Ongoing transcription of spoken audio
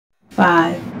5, 4,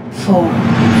 3,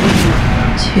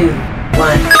 2,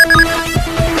 1.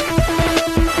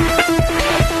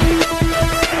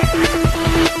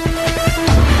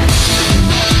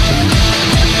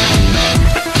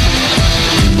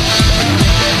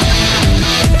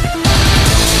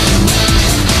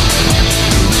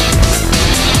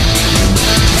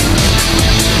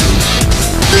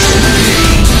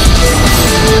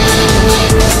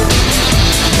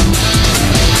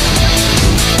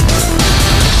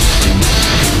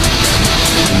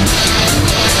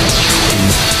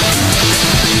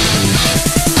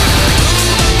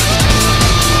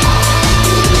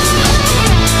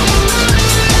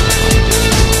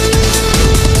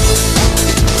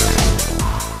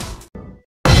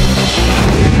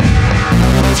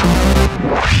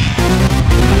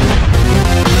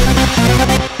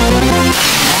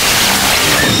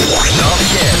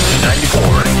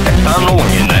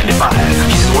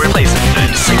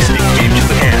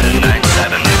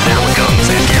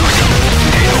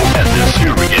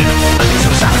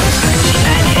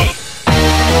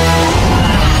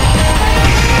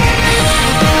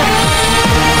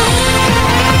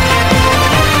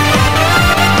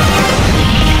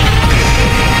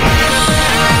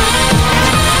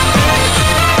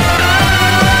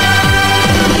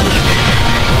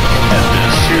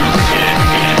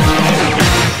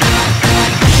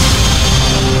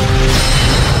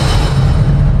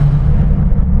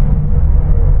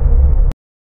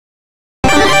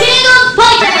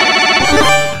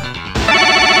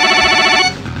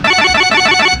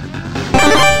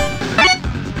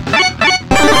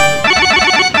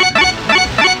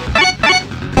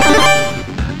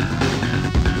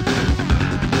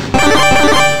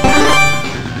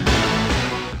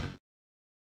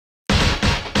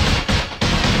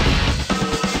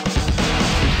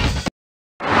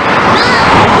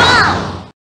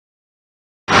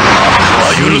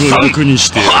楽に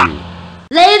してやる。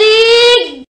レデ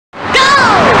ィーゴ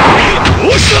ー。お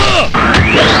っしゃ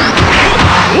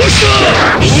おっしゃ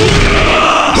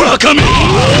バカめ攻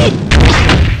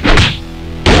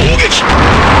撃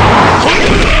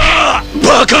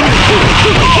バカめお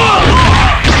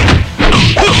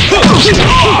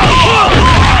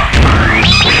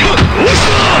っし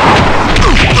ゃ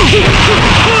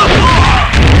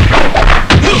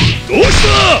どうした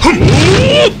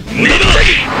無駄だ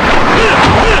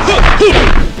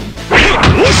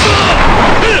おっしゃ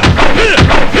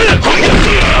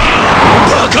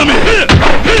バカめお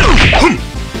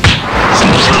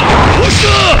っしゃ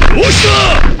おっしゃ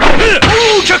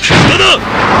お客無駄だ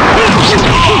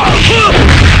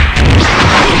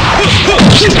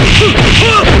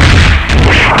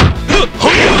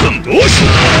どうした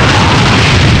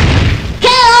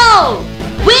KO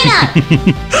ウィナー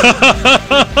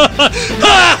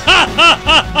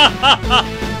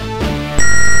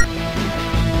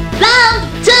Round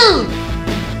 2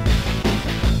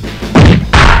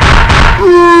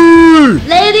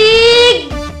 Ready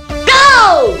Go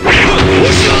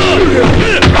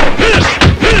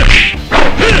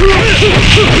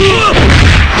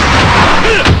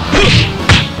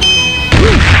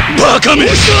バカめ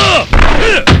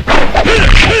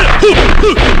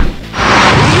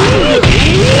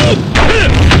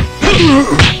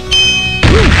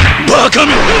バカ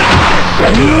め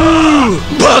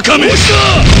バカめ押した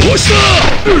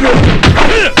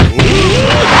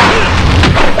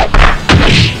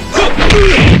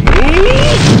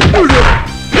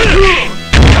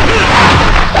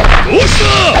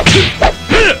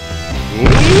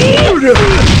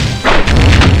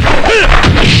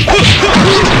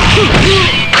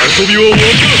遊びは終わった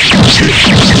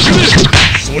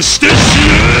そして死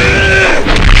ね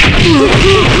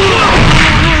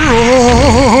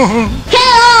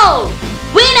KO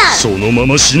ウィナーそのま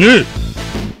ま死ね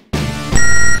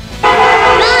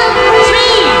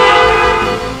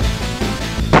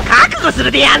覚悟す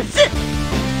るでやんす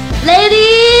レデ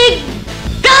ィー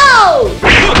ゴー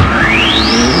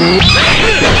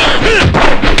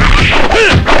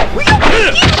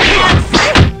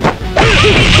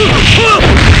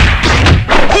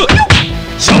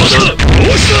邪魔だど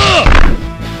うした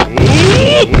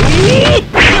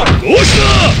どうした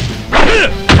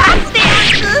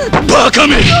バカ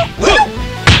め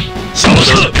邪魔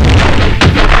だ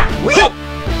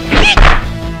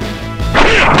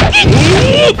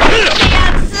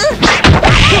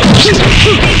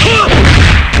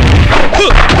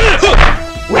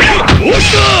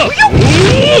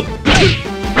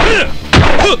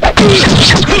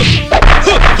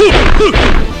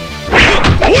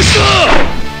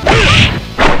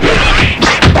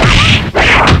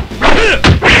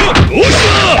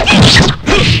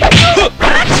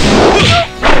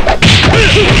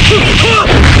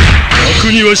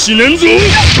ぐには死ねんぞ。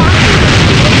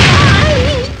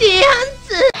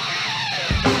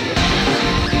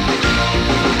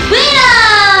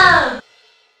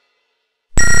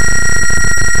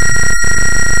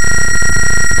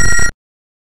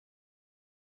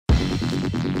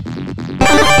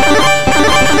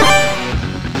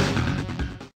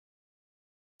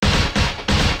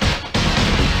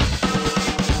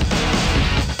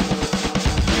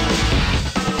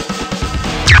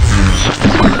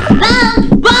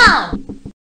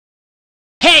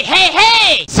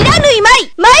知らぬいまい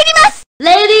参ります。レ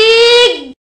デ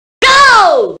ィー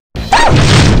ゴー。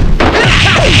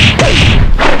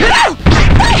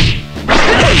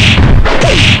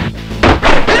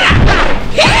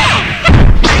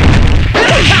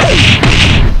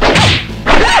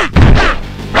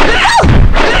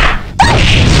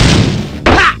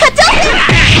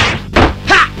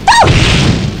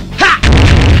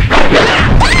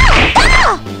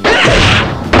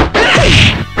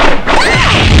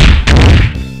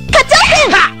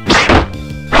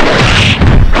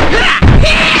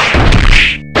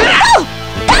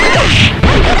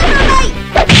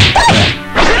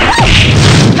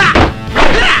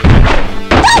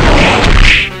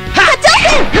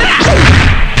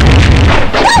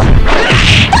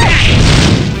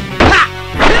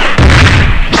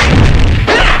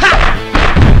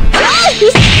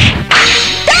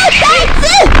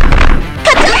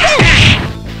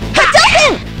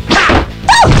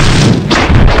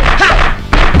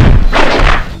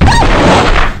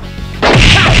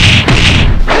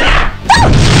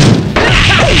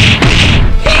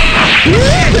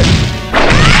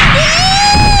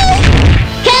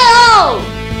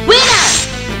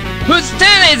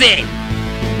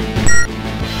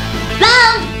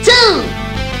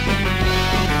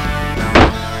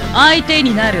相手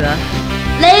になるわ。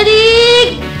レデ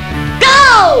ィーゴ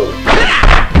ー。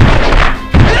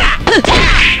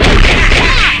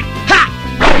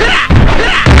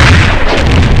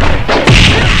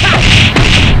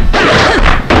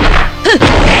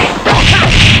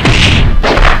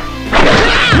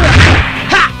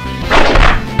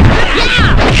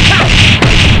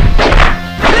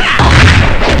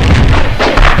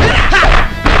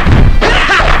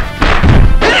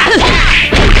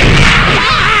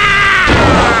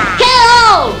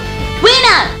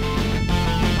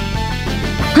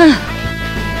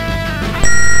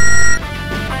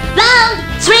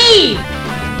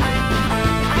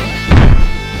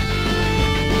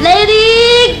レディ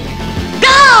ーゴ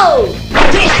ー。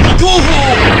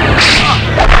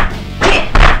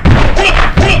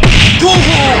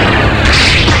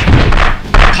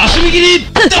霞切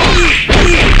り。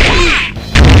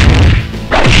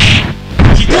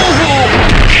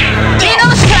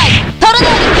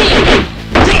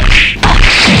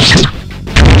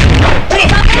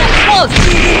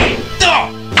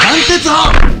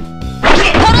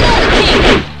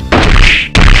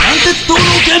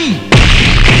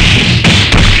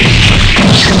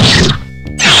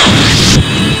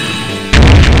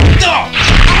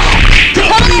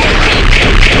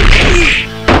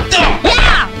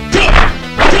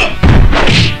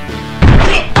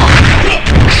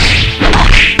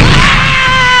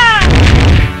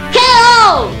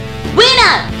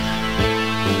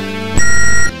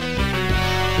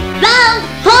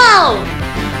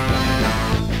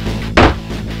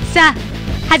さあ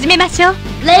始めましょう。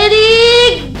レデ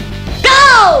ィー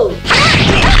ゴー。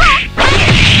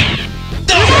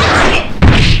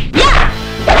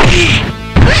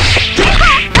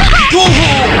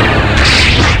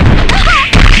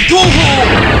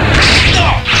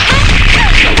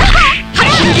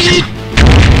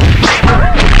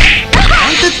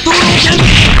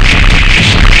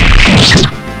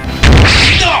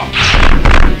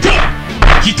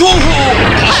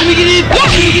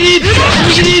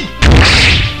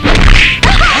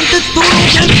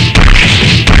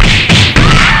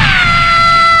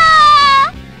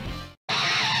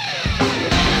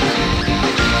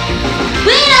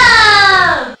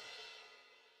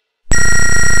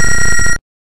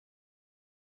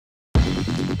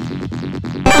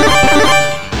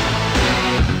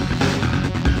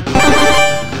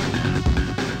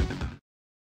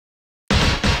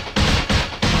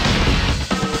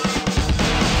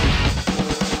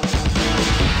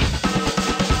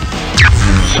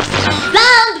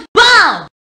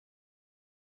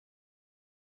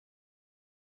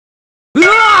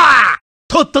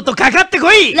とっととかかって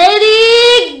こい。レデ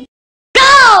ィー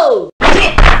ゴー。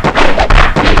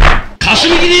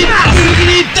霞切り。霞切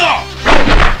りだ。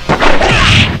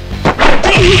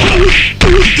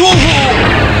ゴー。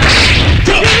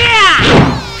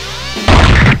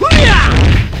うりゃ。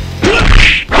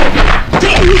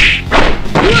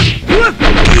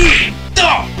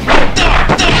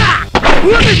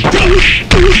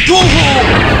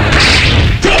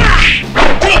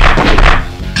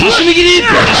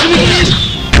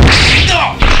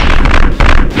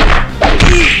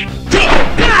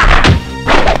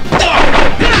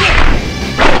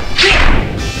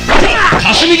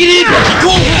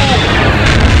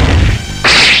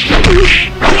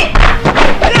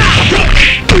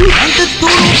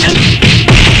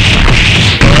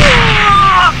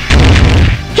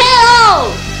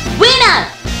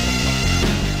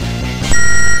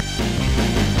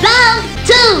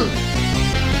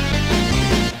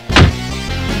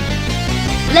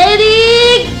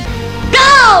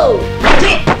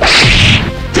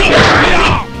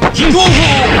飛行砲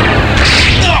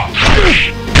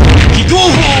飛行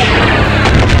砲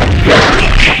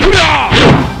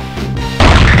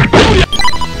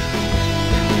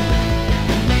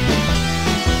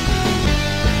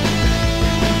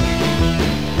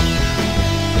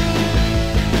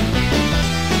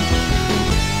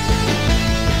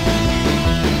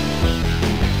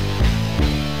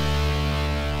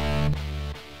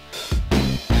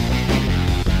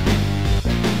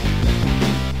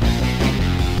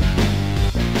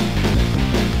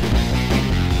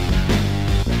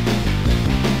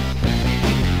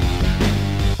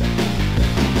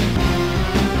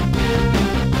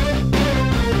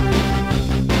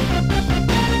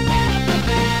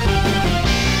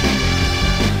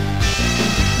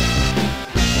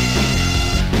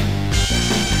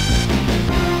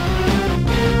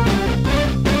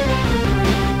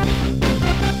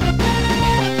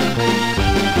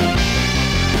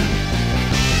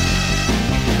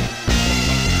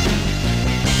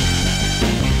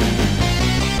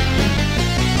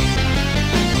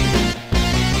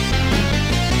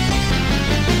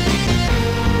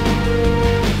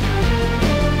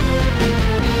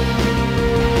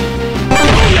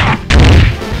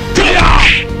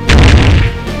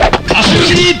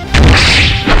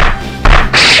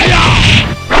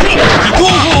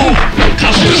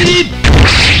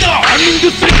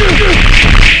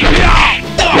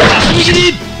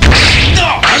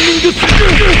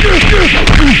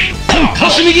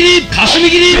霞切り霞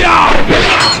切り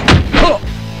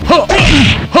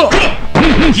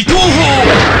飛行砲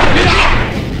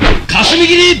霞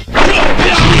切り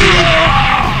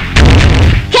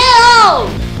KO!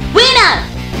 Winner!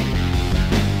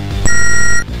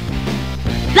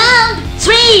 Round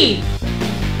 3!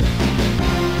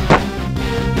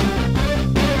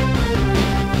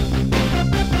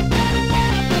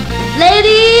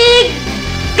 Ready,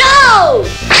 go!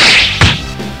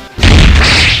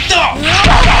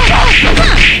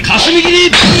 霞切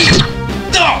り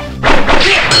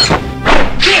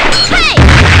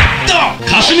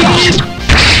霞切り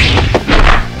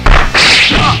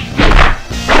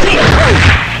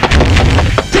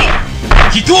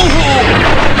飛行砲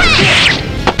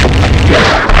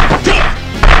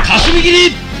霞切り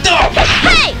飛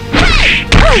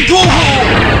行砲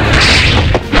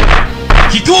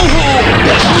飛行砲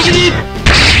霞切り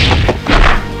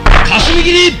霞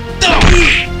切り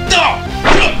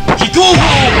飛行砲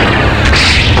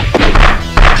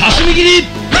霞切り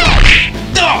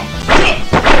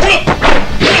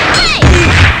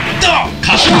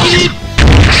霞切り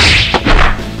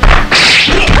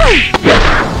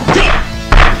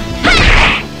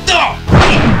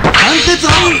関節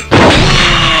反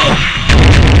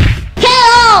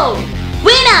KO!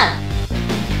 Winner!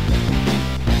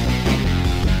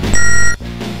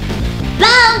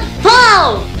 Round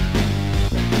 4!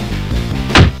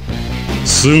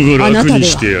 すぐ楽に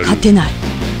してやる。勝てない。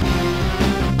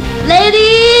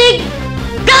 Ready,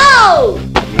 go!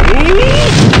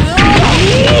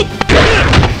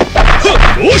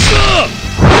 おっしゃ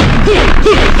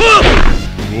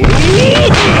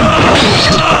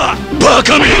バ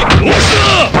カめおっし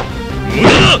ゃ無駄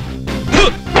だ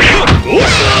おっし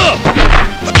ゃ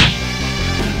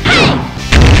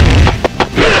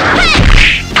無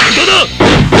駄だ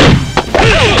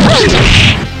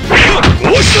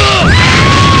おっしゃ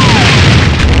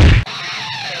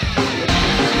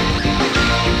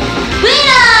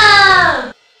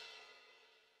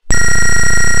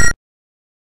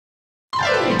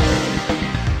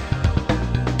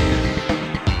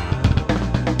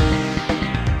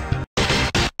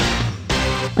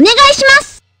お願いしま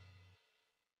す。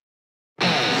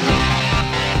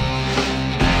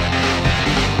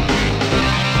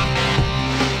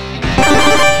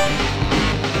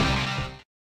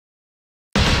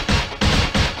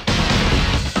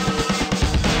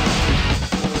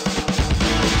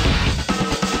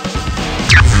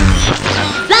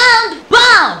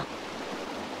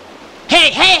ヘ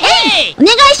イヘイヘイ。お願い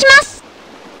します。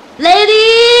レデ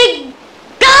ィー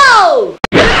ゴー。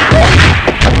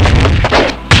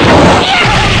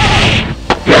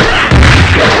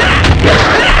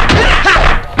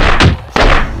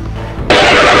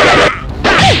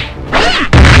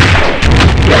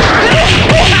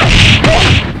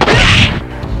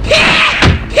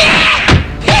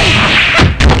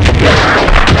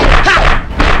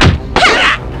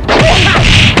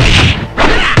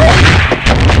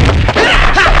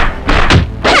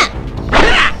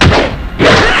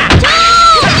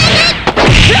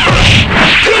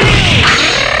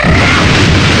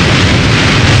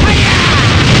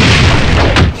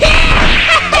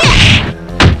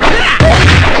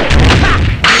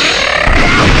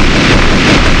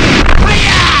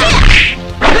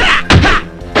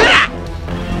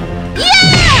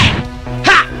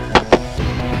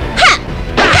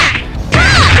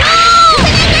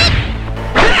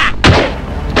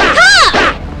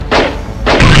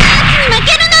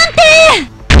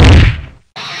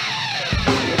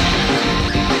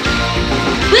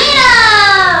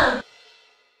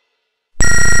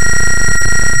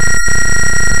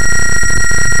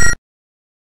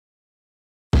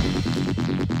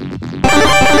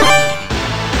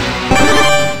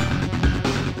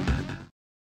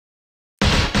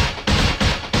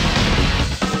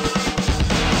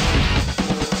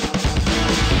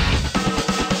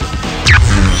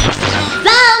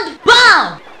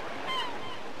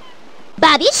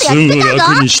すぐ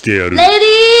楽にしてやる。レディ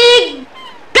ー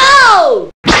ゴ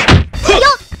ー。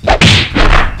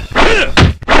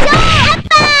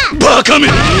バカめ。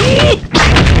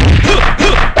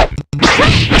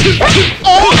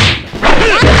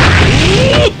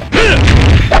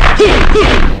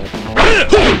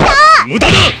無駄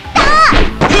だ。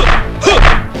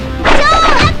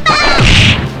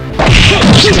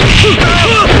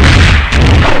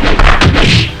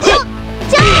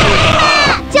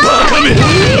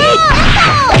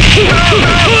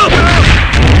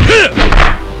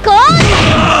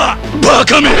バ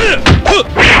カめ。ど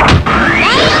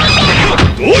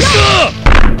うした。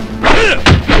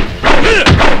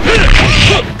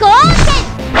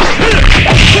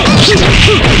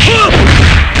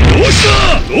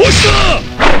どうした。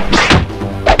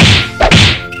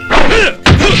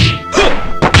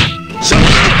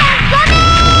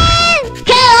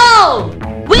KO!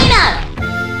 Winner!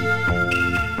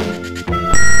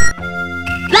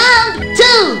 Round 2!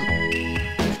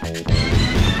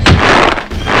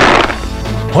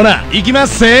 ほら行きま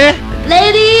すぜ。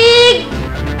レディー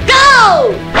ゴ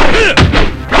ー。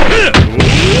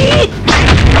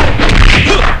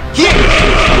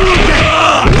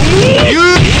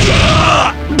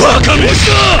バカめ。遊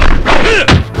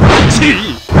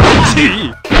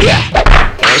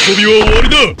びは終わり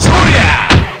だ。そりゃ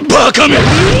バカめ。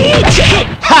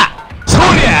はそ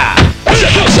りゃ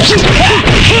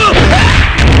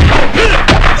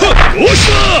どうし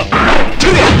た。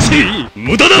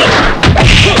無駄だ。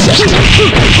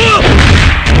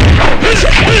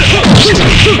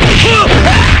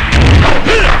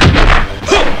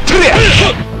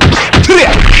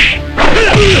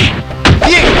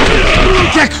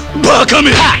バカ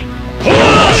め。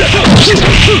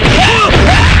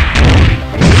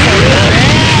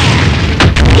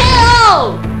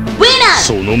KO! Winner!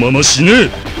 そのまま死ね。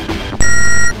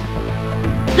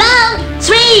Round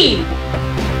 3!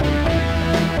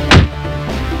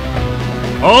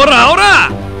 ほらほら。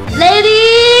レディ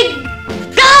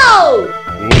ーゴー。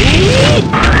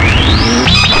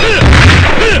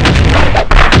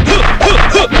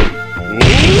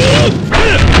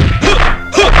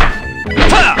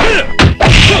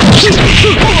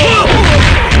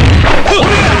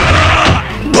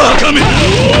バカめ。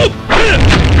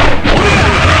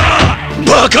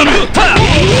バカめ。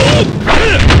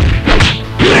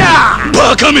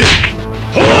バカめ。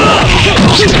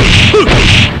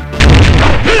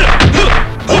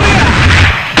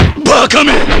バカ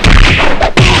め。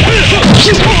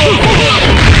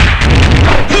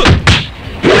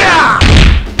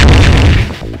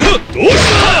どう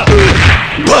した。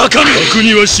バカめ。楽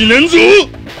には死ねんぞ。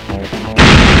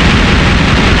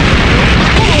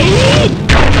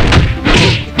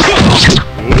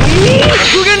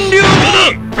無限流。無駄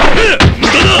だ。ま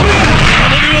では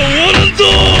終わらんぞ。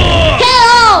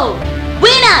 KO!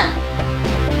 Winner!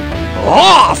 オ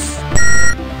フ。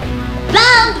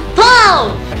Round 4!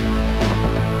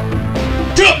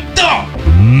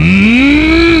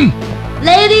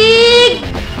 レディー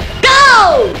ゴ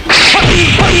ー。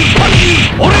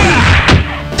俺ら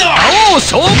青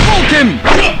昇降拳友人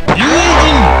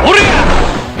俺ら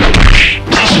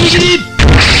霞切り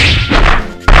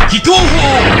飛行砲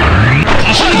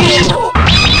霞切り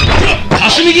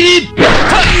霞切り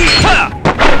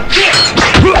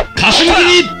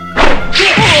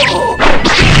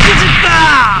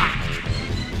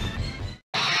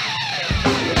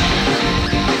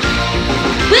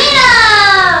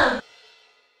Winner!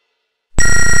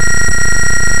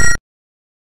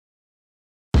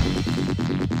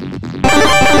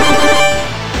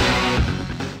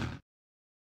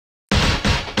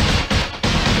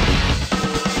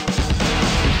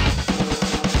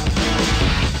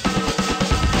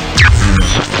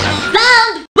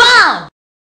 Round 1!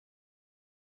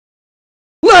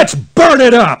 Let's burn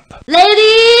it up!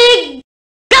 Ready,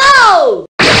 go!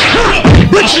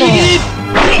 霞切り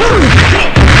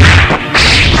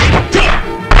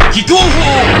飛行砲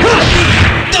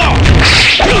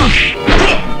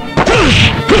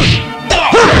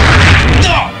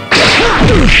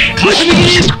霞切り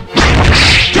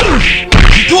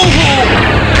飛行砲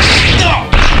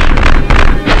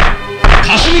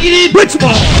霞切りレッツゴ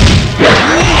ー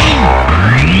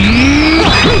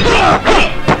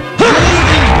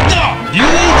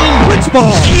レッツボー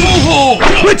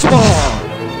レッツボー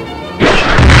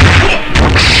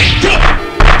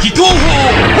飛行砲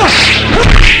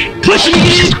霞切り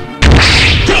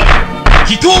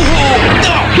飛行砲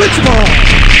レッツボー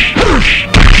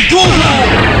飛行砲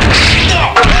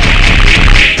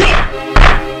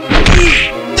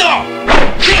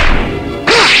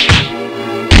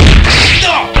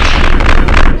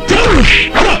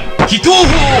飛行砲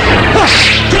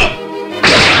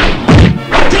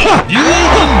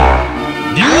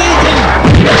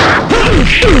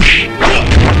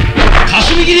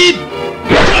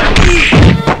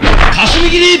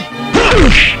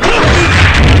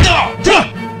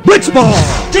ツボー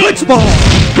レッツボー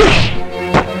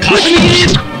霞切り飛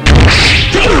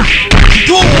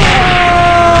行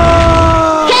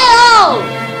KO!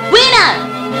 Winner!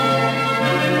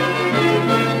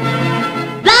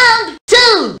 Round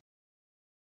 2!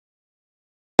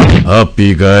 ハッ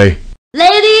ピーかい？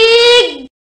 Ready,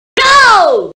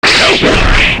 go!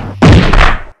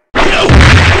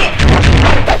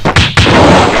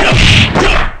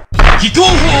 飛行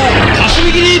砲霞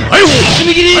切り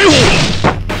霞切り飛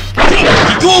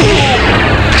行砲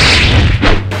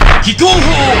飛行砲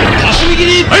霞切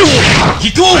り飛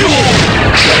行砲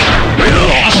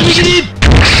霞切り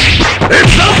霞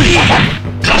切り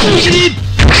霞切り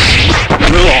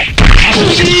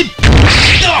霞切り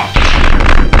飛行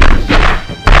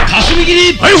砲霞切り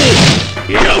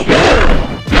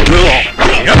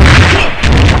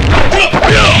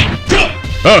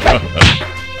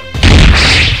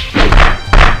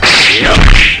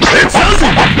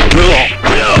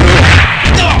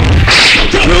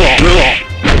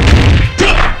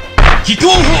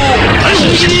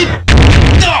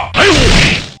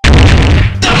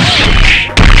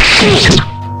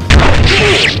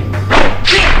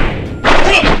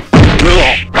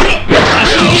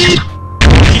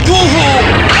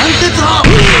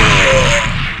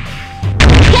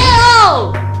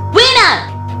KO! Winner!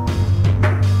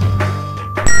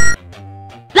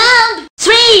 Round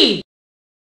 3!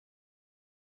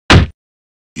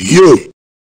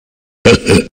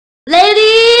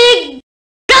 Ready,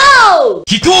 go!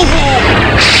 飛行砲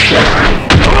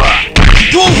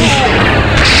飛行砲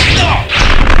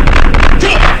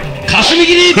霞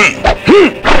切り飛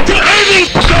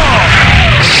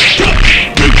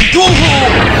行砲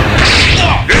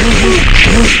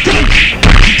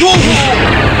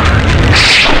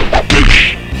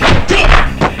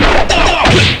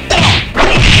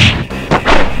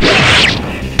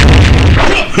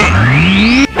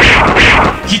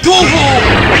飛行砲飛行砲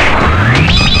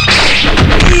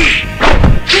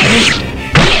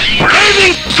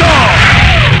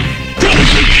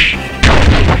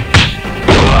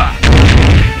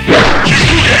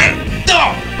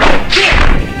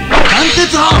貫徹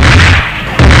派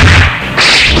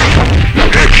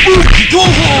飛行砲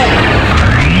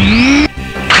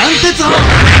貫徹派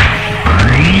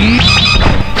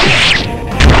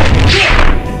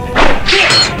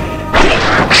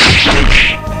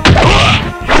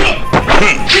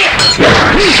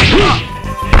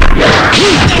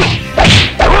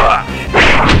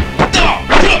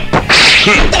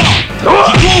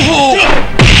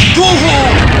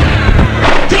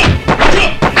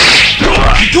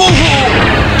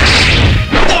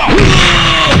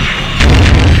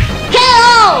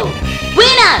KO!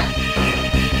 Winner!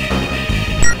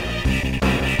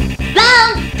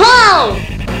 Round 4!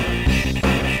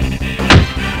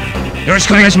 よろし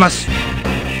くお願いします。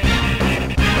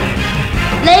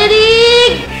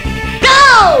 Ready, go!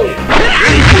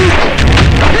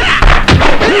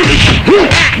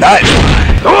 ナイス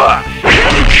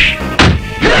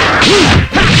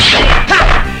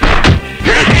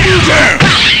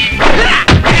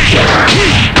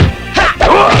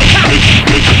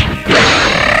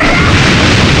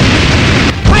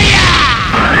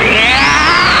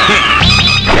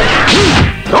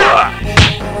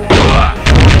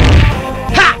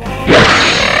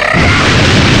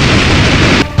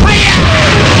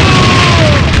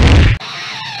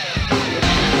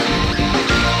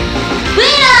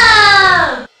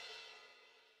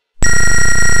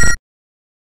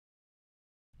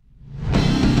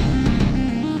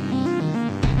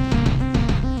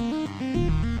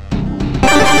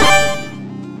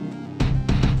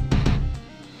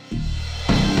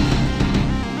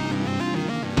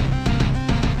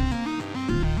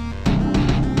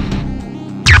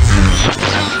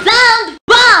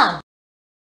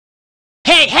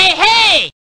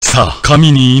さあ、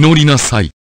神に祈りなさ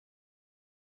い。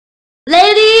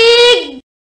Ready,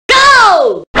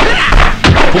 go! こ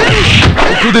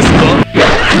こですか？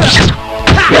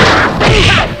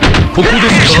ここで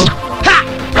すか？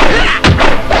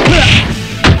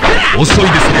遅い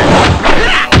ですね。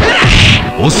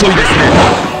遅いですね。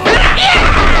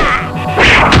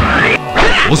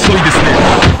遅いですね。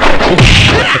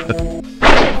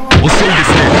遅いです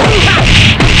ね。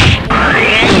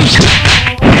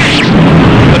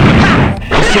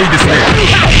遅いですね。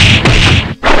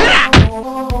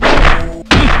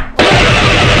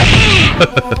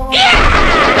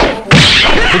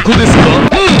ここですか？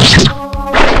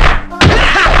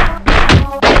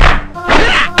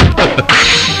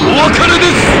お別れで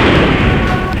す。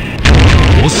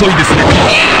遅いですね。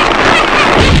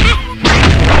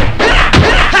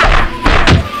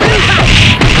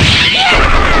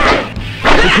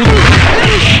ここ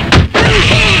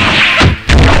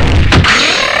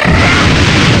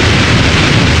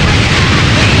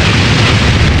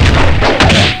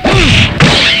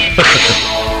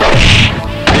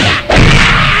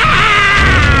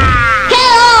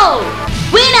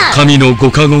神のご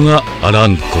加護があら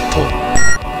んこと。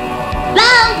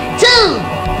Round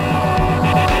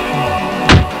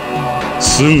 2.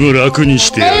 すぐ楽にし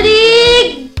てやる。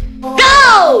 Ready, go!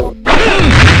 こ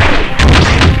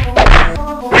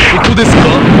こですか？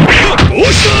おっ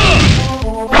しゃ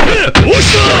ー！おっ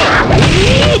しゃ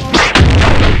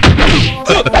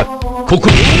ー！ここ。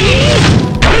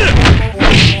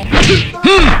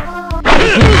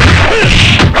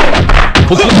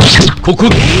ここ。ここ。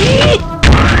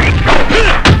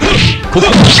ここ。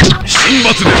神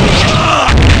罰で。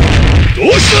ど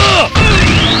うした？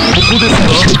ここですか？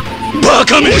バ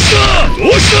カめ！どうした？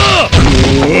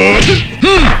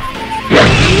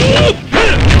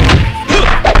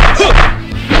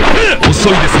遅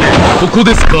いですね。ここ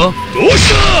ですか？どうし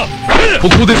た？こ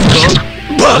こですか？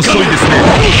バカめ！遅いですね。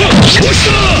どうし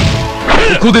た？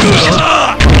ここです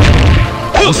か？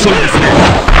遅いですね。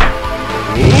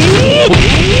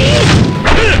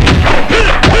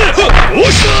どう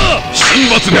した？神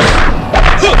罰です。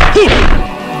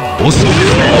遅いです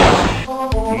ね。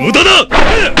無駄だ！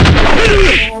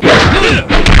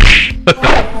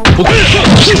ここ。どう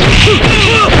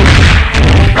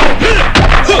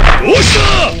した？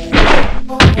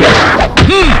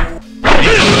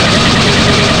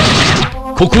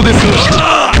ここです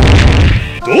か？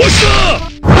どうした？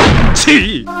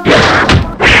ち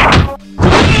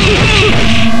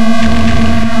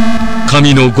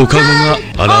神のご加護が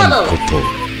あらんこ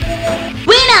と。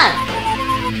 Winner!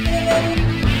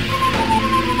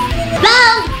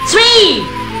 Round 3.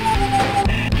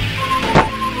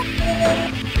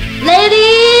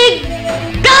 Ready,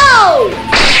 go!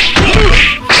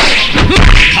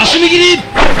 霞切り。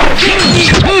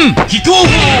飛行法。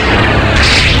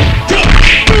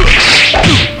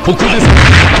ここです。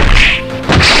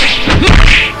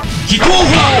飛行法。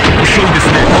遅いで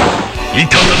すね。い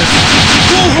かがです。飛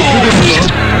行法です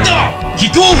か？飛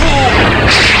行法。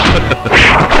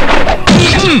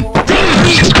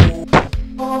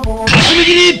霞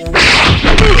切り。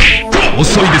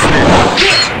遅いですね。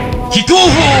飛行法。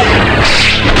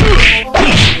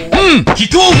飛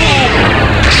行法。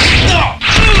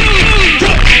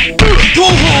飛行法。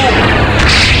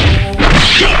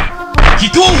飛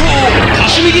行法。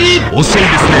霞切り。遅いで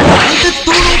すね。関節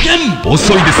道路剣。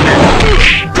遅いですね。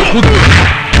ここで。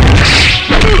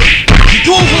飛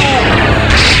行法。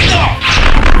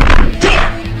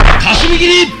霞切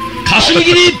り。霞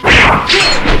切り。いかが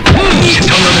で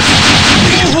す。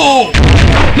飛行法。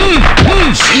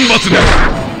神罰です。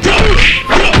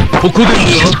ここです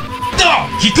か？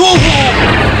飛行法。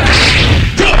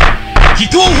飛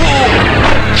行法。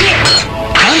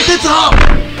関節派。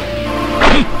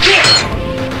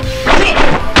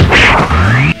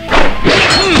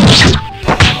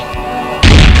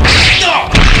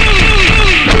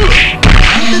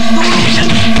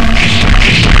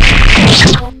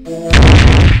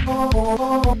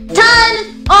Time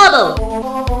over.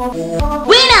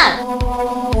 Winner!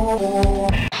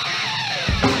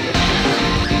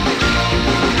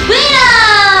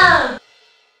 Winner!